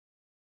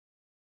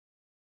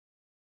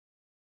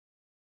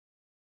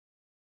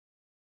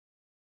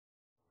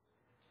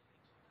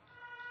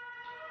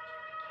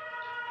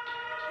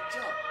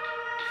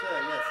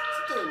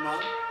man.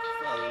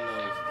 Starting to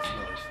know it's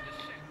nice.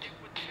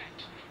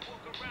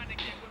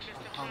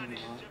 I'm hungry,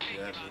 man.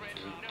 Yeah, me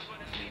too.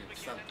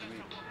 It's something to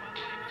eat.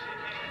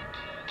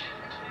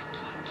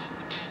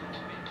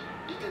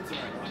 What are you doing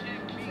tonight, man?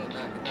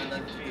 So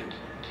nothing to do.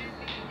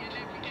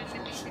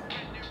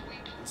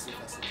 Let's see if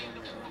I see Johnny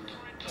around here.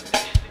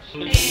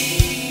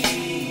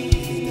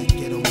 That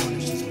ghetto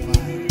knowledge is a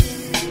vibe.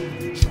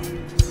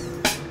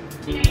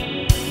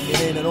 It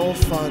ain't at all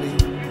funny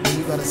when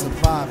you gotta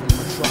survive in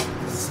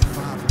Metropolis.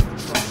 Survive in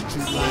Metropolis.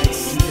 Street lights,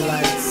 city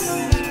lights,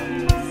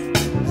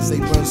 as they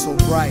burn so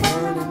bright.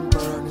 Burning,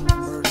 burning,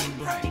 burning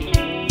bright.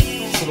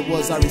 So the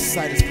words I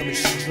recite is coming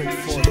straight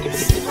for you.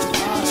 City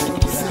lights in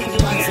Metropolis.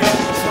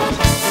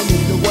 I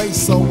need the way,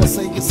 so I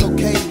say it's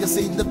okay. You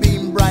see the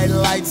beam bright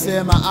lights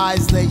here, my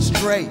eyes lay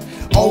straight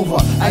over.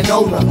 I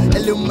know the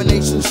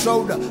illumination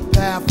show the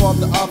path of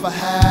the other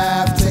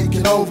half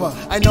taking over.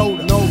 I know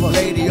the Nova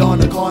lady on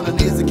the corner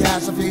needs the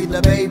cash to feed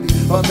the baby,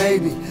 but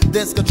maybe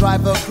this could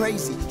drive her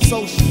crazy.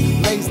 So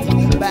she lazy,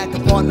 back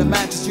upon the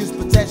mattress, use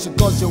protection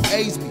cause you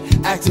age me.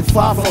 Acting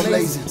far from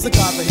lazy,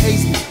 Sakava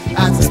haze me.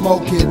 As I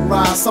smoke it,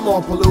 rise some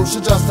more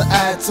pollution just to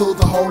add to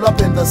the hole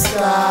up in the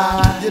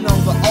sky. You know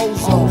the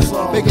ozone,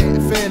 big getting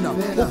thinner.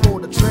 We'll pull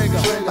the trigger,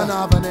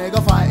 another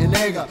nigga fighting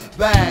nigga.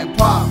 Bang,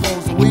 pop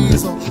goes the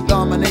weasel,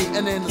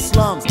 dominating in the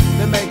slums.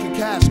 They're making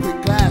cash,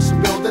 quick clash,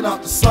 and building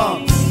up the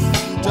sums.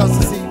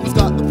 Just to see who's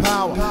got the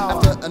power.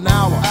 After an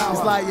hour,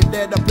 it's lying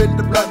dead up in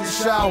the bloody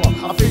shower.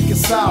 I think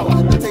it's sour,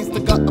 the taste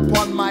of gut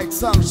upon my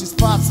tongue. She's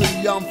far too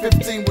young,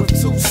 15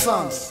 with 2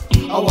 sons.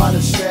 Oh, what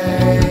a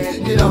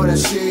shame, you know that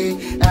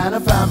she and her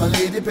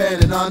family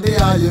depending on the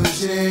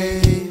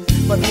IUG.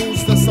 But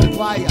who's the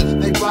supplier?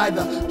 They buy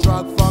the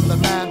drug from the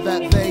man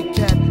that they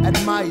can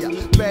admire.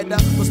 Better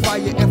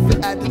perspire if you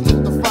add it to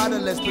the fire.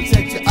 Let's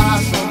protect your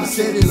eyes from the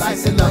city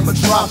lights in the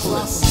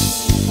metropolis.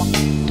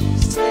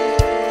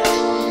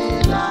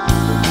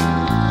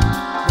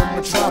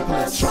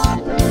 Metropolis.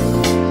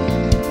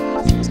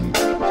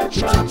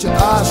 Protect your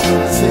eyes from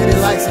the city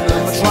lights in the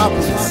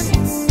metropolis.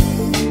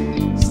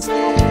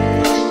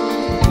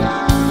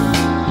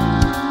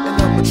 In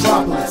the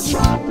metropolis.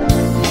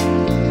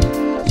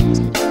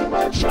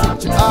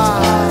 Protect your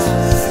eyes.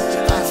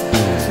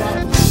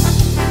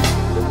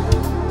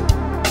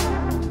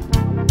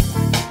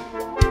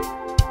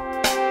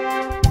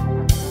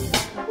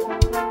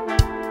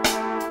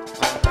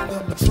 The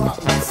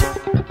metropolis.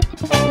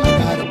 I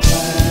got a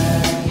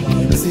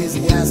plan, as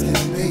easy as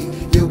can be.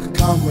 You can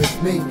come with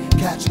me,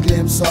 catch a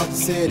glimpse of the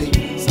city.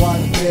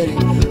 Swallow pity,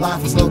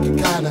 life is looking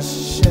kinda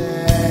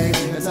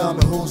shady. And tell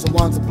me who's the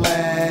one to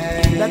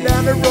blame. Now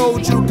down the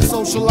road you can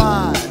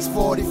socialize.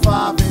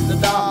 45 in the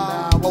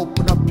dark, now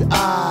open up your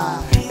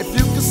eye. If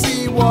you can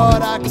see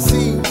what I can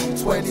see,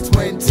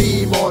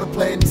 2020, more than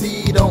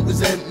plenty, don't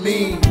resent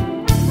me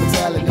for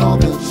telling all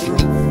the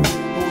truth.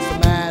 Who's the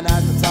man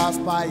at the top,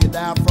 spy you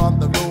down from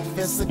the roof?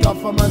 It's the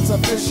government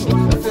official,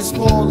 the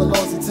fiscal, the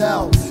laws he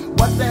tells.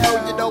 What the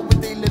hell, you know we're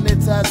dealing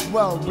it as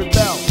well.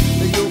 Rebel,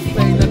 the youth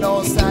pain and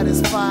all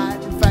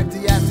satisfied. In fact,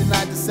 he has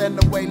denied to send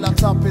away,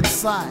 locked up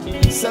inside.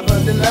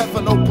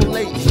 7-Eleven, open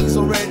late, he's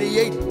already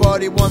 8,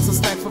 but he wants a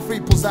snack for free,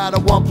 pulls out a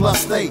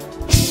 1+8.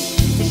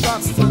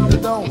 Shots to the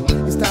dome,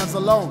 he stands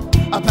alone.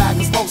 A pack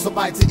of smokes, a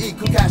bite to eat,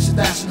 could cash it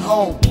dashing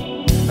home.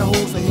 Now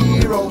who's the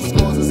hero?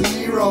 Scores a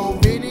 0.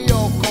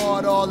 Video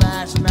caught all the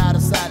action out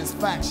of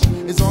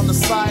satisfaction. Is on the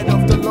side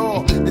of the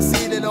law. They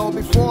seen it all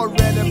before.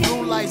 Red and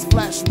blue lights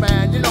flash,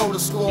 man. You know the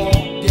score.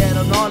 Get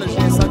on knowledge,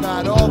 yes, I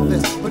got all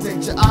this.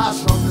 Protect your eyes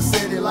from the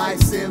city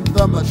lights in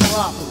the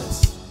metropolis.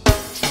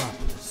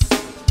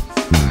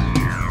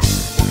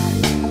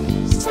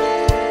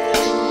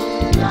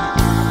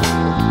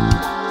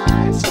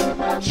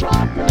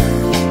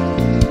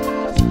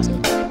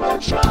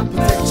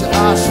 Protect your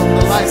eyes from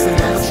the lights in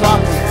the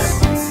metropolis.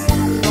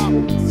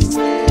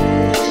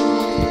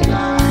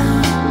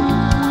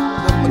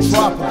 The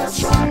metropolis.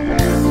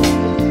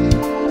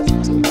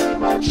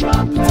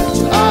 Protect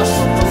your eyes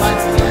from the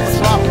lights in the